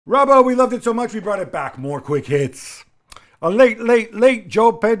Robbo, we loved it so much we brought it back. More quick hits. A late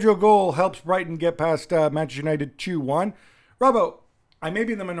Joe Pedro goal helps Brighton get past Manchester United 2-1. Robbo, I may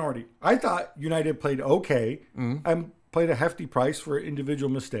be in the minority. I thought United played okay and played a hefty price for individual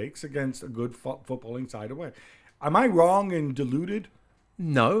mistakes against a good footballing side away. Am I wrong and deluded?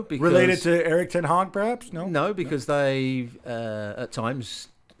 No, because... Related to Erik Ten Hag, perhaps? No, because they, at times...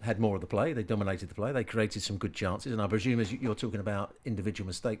 had more of the play. They dominated the play. They created some good chances. And I presume as you're talking about individual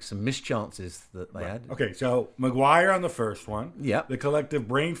mistakes, some missed chances that they had. Okay, so Maguire on the first one. Yeah. The collective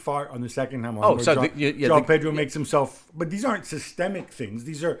brain fart on the second time. João Pedro makes himself... But these aren't systemic things.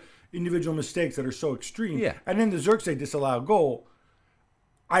 These are individual mistakes that are so extreme. Yeah. And then the Xerxes disallowed goal.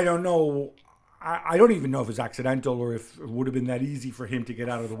 I don't know... I don't even know if it's accidental or if it would have been that easy for him to get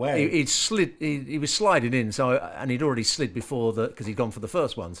out of the way. He slid. He was sliding in, and he'd already slid before because he'd gone for the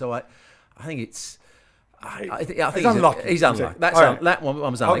first one. So I think it's. I think he's unlucky. He's unlucky. That one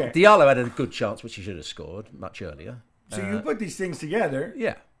was unlucky. Okay. Diallo had a good chance, which he should have scored much earlier. So you put these things together.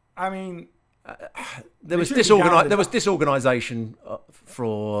 Yeah. I mean, there was disorganisation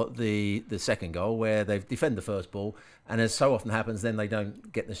for the second goal where they defend the first ball, and as so often happens, then they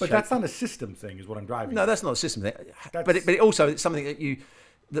don't get the. But that's not a system thing, is what I'm driving. No, that's not a system thing. But it also it's something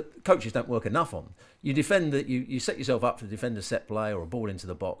that coaches don't work enough on. You defend that you set yourself up to defend a set play or a ball into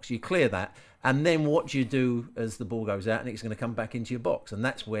the box. You clear that, and then what do you do as the ball goes out and it's going to come back into your box? And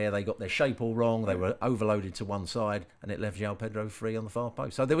that's where they got their shape all wrong. They were overloaded to one side, and it left João Pedro free on the far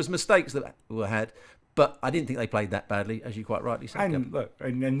post. So there was mistakes that were had, but I didn't think they played that badly, as you quite rightly said. And look,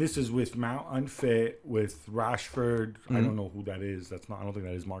 and this is with Mount unfit, with Rashford. I don't know who that is. I don't think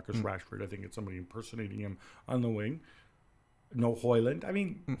that is Marcus Rashford. I think it's somebody impersonating him on the wing. No Højlund. I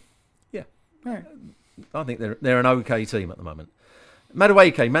mean, yeah. Right. I think they're an okay team at the moment.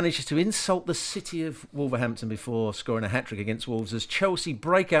 Madueke manages to insult the city of Wolverhampton before scoring a hat-trick against Wolves as Chelsea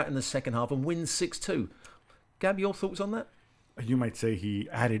break out in the second half and win 6-2. Gab, your thoughts on that? You might say he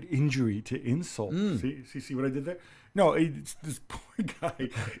added injury to insult. See what I did there? No, it's this poor guy.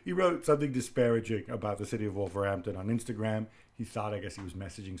 He wrote something disparaging about the city of Wolverhampton on Instagram. He thought, I guess he was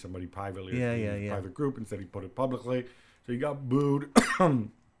messaging somebody privately in a private group. Instead, he put it publicly. So he got booed.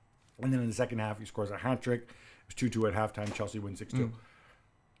 And then in the second half, he scores a hat-trick. It was 2-2 at halftime. Chelsea wins 6-2.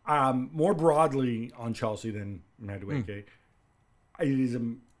 More broadly on Chelsea than Madueke, it is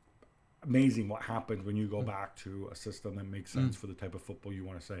amazing what happens when you go back to a system that makes sense for the type of football you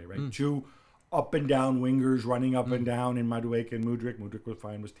want to say, right? Two up and down wingers running up and down in Madueke and Mudryk. Mudryk was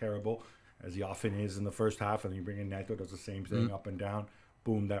fine, was terrible, as he often is in the first half. And then you bring in Neto, does the same thing, up and down.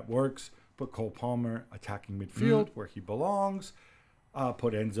 Boom, that works. Put Cole Palmer attacking midfield where he belongs.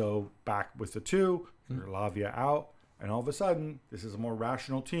 Put Enzo back with the two. Lavia out. And all of a sudden, this is a more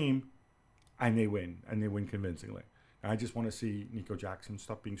rational team. And they win. And they win convincingly. And I just want to see Nico Jackson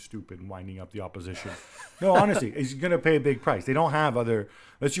stop being stupid and winding up the opposition. No, honestly, he's going to pay a big price. They don't have other...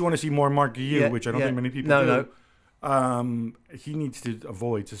 Unless you want to see more Mark Guillou, which I don't think many people do. No. He needs to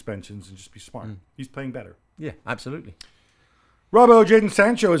avoid suspensions and just be smart. He's playing better. Yeah, absolutely. Robbo, Jadon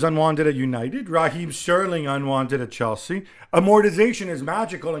Sancho is unwanted at United. Raheem Sterling unwanted at Chelsea. Amortization is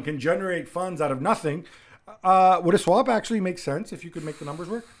magical and can generate funds out of nothing. Would a swap actually make sense if you could make the numbers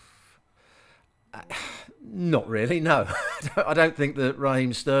work? Not really, no. I don't think that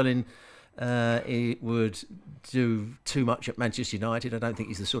Raheem Sterling would do too much at Manchester United. I don't think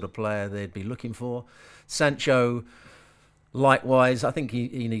he's the sort of player they'd be looking for. Sancho... Likewise, I think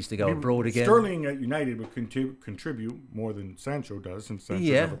he needs to go abroad again. Sterling at United would contribute more than Sancho does, since Sancho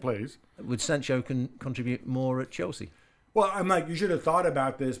never plays. Would Sancho contribute more at Chelsea? Well, I'm like, you should have thought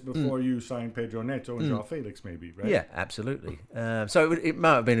about this before you signed Pedro Neto and João Felix, maybe, right? Yeah, absolutely. So it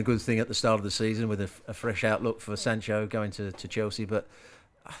might have been a good thing at the start of the season with a fresh outlook for Sancho going to Chelsea, but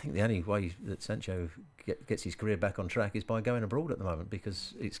I think the only way that Sancho gets his career back on track is by going abroad at the moment,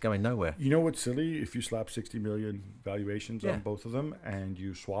 because it's going nowhere. You know what's silly? If you slap 60 million valuations on both of them and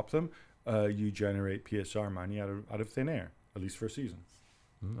you swap them, you generate PSR money out of thin air, at least for a season.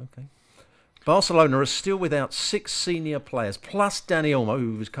 Okay. Barcelona are still without 6 senior players, plus Dani Olmo,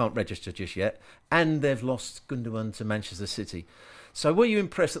 who can't register just yet, and they've lost Gundogan to Manchester City. So were you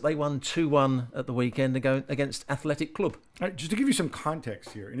impressed that they won 2-1 at the weekend against Athletic Club? Just to give you some context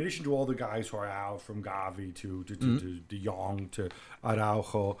here, in addition to all the guys who are out, from Gavi to De Jong to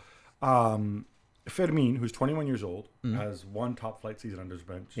Araujo, Fermin, who's 21 years old, has one top-flight season under his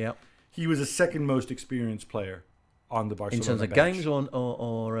bench. Yep. He was the second most experienced player on the Barcelona bench. In terms of bench. games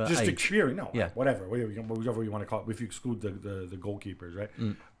or just age? experience, whatever you want to call it, if you exclude the goalkeepers, right?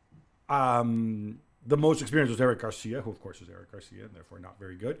 The most experienced was Erik Garcia, who of course is Erik Garcia, and therefore not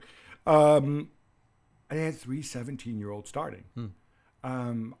very good. And they had 3 17-year-olds starting.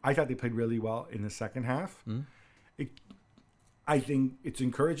 I thought they played really well in the second half. I think it's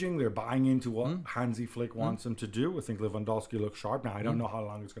encouraging. They're buying into what Hansi Flick wants them to do. I think Lewandowski looks sharp. Now, I don't know how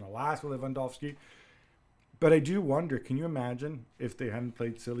long it's going to last with Lewandowski. But I do wonder, can you imagine if they hadn't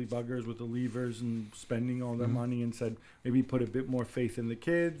played silly buggers with the levers and spending all their money and said, maybe put a bit more faith in the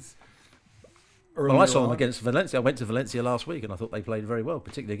kids? Well, I saw them against Valencia. I went to Valencia last week and I thought they played very well,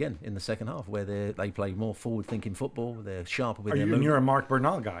 particularly again in the second half where they play more forward-thinking football. They're sharper with their movement. And you're a Marc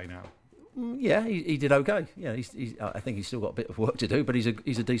Bernal guy now. Yeah, he did okay. Yeah, I think he's still got a bit of work to do, but he's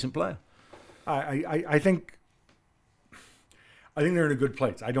a decent player. I think they're in a good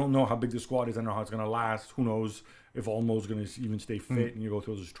place. I don't know how big the squad is. I don't know how it's going to last. Who knows if Olmo's going to even stay fit and you go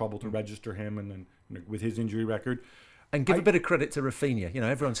through this trouble to register him and then with his injury record. And give a bit of credit to Rafinha. You know,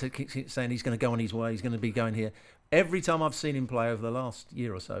 everyone keeps saying he's going to go on his way. He's going to be going here. Every time I've seen him play over the last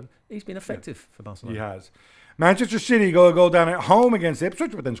year or so, he's been effective for Barcelona. He has. Manchester City go a goal down at home against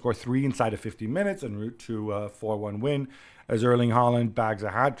Ipswich, but then score 3 inside of 50 minutes en route to a 4-1 win as Erling Haaland bags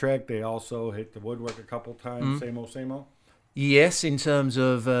a hat-trick. They also hit the woodwork a couple times. Same old. Yes, in terms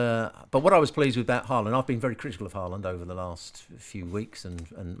of... but what I was pleased with about Haaland, I've been very critical of Haaland over the last few weeks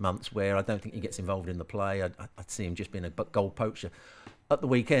and months where I don't think he gets involved in the play. I'd see him just being a goal poacher. At the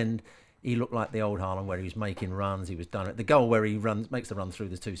weekend, he looked like the old Haaland where he was making runs, he was done it. The goal where he makes the run through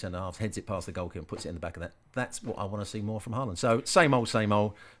the two centre-halves, heads it past the goalkeeper and puts it in the back of that. That's what I want to see more from Haaland. So same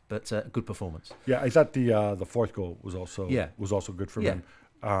old, but good performance. Yeah, I thought the fourth goal was also good for him.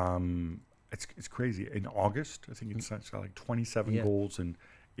 It's crazy. In August, I think it's got like 27 goals in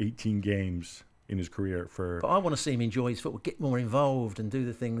 18 games in his career. But I want to see him enjoy his football, get more involved, and do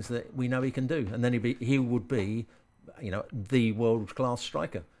the things that we know he can do. And then he would be, the world-class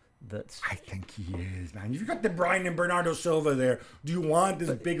striker. I think he is, man. You've got De Bruyne and Bernardo Silva there. Do you want this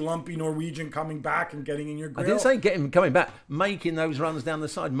big lumpy Norwegian coming back and getting in your grill? I didn't say get him coming back. Making those runs down the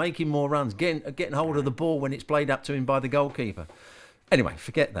side, making more runs, getting hold of the ball when it's played up to him by the goalkeeper. Anyway,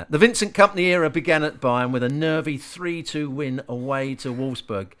 forget that. The Vincent Kompany era began at Bayern with a nervy 3-2 win away to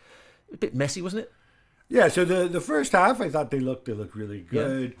Wolfsburg. A bit messy, wasn't it? Yeah, so the first half, I thought they looked really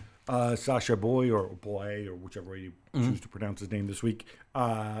good. Yeah. Sasha Boy or whichever way you choose to pronounce his name this week,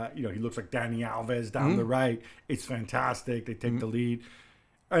 he looks like Dani Alves down the right. It's fantastic. They take the lead.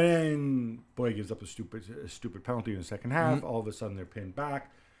 And then Boy gives up a stupid penalty in the second half. All of a sudden, they're pinned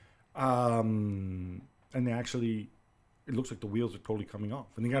back. And they actually... It looks like the wheels are totally coming off.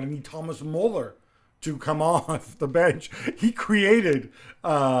 And they got to need Thomas Muller to come off the bench. He created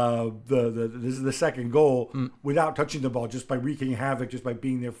the second goal without touching the ball, just by wreaking havoc, just by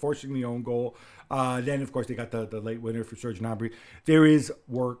being there, forcing the own goal. Then, of course, they got the late winner for Serge Gnabry. There is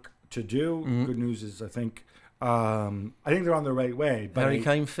work to do. Good news is, I think they're on the right way. But Harry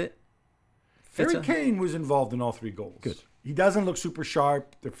Kane fitter? Harry Kane was involved in all 3 goals. Good. He doesn't look super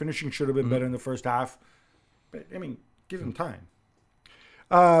sharp. Their finishing should have been better in the first half. But, give him time.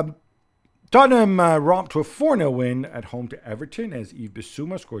 Tottenham romped to a 4-0 win at home to Everton as Yves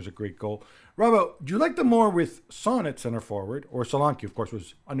Bissouma scores a great goal. Robbo, do you like them more with Son at centre forward, or Solanke, of course,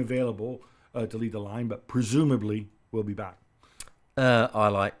 was unavailable to lead the line, but presumably will be back? I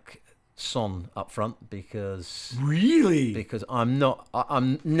like Son up front because... Really? Because I'm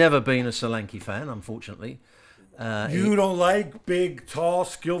never been a Solanke fan, unfortunately. You don't like big, tall,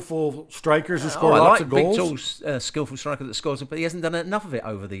 skillful strikers who score lots of goals? I like big, tall, skillful striker that scores, but he hasn't done enough of it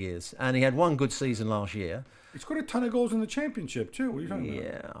over the years. And he had one good season last year. He scored a ton of goals in the Championship too. What are you talking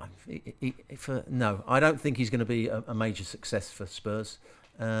about? No, I don't think he's going to be a major success for Spurs.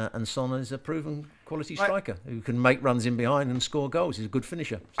 And Son is a proven quality striker who can make runs in behind and score goals. He's a good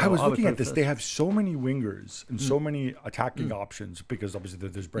finisher. So I was looking at this. They have so many wingers and so many attacking options because obviously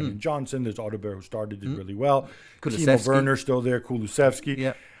there's Brendan Johnson, there's Audebert who did really well. Timo Werner still there, Kulusevski.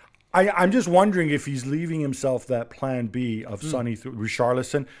 Yeah. I'm just wondering if he's leaving himself that plan B of Sonny through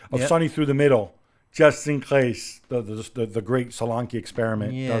Richarlison, of Sonny through the middle, just in case the great Solanke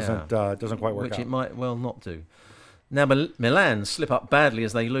experiment doesn't quite work out. Which it might well not do. Now, Milan slip up badly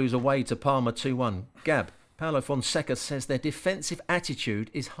as they lose away to Parma 2-1. Gab, Paulo Fonseca says their defensive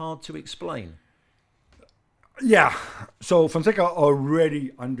attitude is hard to explain. Yeah. So Fonseca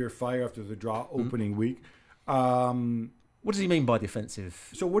already under fire after the draw opening week. What does he mean by defensive?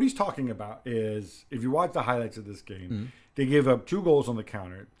 So what he's talking about is, if you watch the highlights of this game, they give up 2 goals on the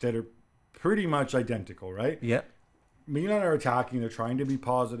counter that are pretty much identical, right? Yeah. Milan are attacking. They're trying to be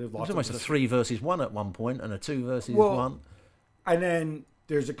positive. It was almost a 3 versus 1 at one point and a 2 versus 1. And then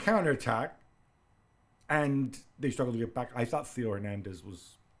there's a counterattack, and they struggle to get back. I thought Theo Hernandez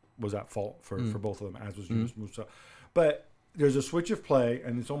was at fault for both of them, as was Yunus Musa. But there's a switch of play,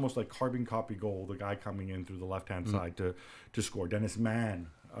 and it's almost like carbon copy goal. The guy coming in through the left-hand side to score. Dennis Mann.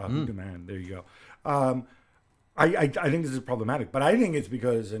 Man, there you go. I think this is problematic, but I think it's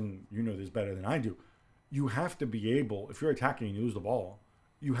because, and you know this better than I do, you have to be able, if you're attacking and you lose the ball,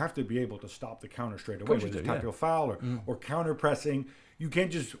 you have to be able to stop the counter straight away, whether it's tactical foul or counter pressing. You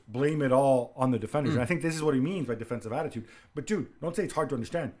can't just blame it all on the defenders. And I think this is what he means by defensive attitude. But dude, don't say it's hard to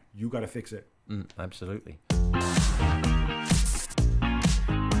understand. You got to fix it. Absolutely.